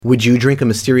Would you drink a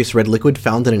mysterious red liquid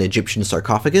found in an Egyptian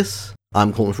sarcophagus?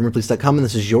 I'm Colton from Ripley's.com, and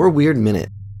this is your Weird Minute.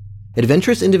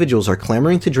 Adventurous individuals are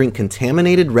clamoring to drink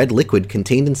contaminated red liquid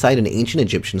contained inside an ancient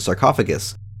Egyptian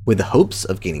sarcophagus, with the hopes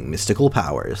of gaining mystical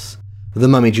powers. The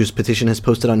Mummy Juice petition is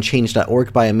posted on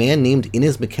Change.org by a man named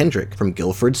Innes McKendrick from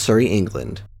Guildford, Surrey,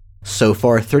 England. So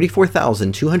far,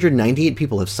 34,298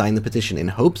 people have signed the petition in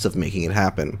hopes of making it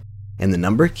happen, and the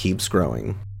number keeps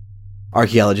growing.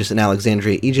 Archaeologists in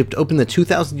Alexandria, Egypt opened the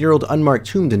 2,000-year-old unmarked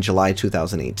tomb in July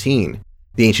 2018.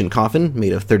 The ancient coffin,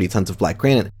 made of 30 tons of black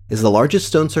granite, is the largest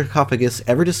stone sarcophagus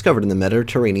ever discovered in the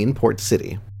Mediterranean port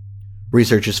city.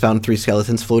 Researchers found 3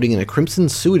 skeletons floating in a crimson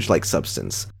sewage-like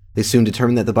substance. They soon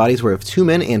determined that the bodies were of 2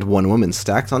 men and 1 woman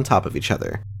stacked on top of each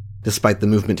other. Despite the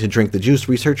movement to drink the juice,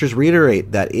 researchers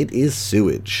reiterate that it is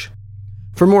sewage.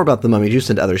 For more about the Mummy Juice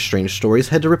and other strange stories,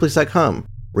 head to Ripley's.com.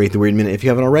 Rate the Weird Minute if you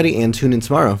haven't already, and tune in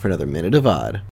tomorrow for another Minute of Odd.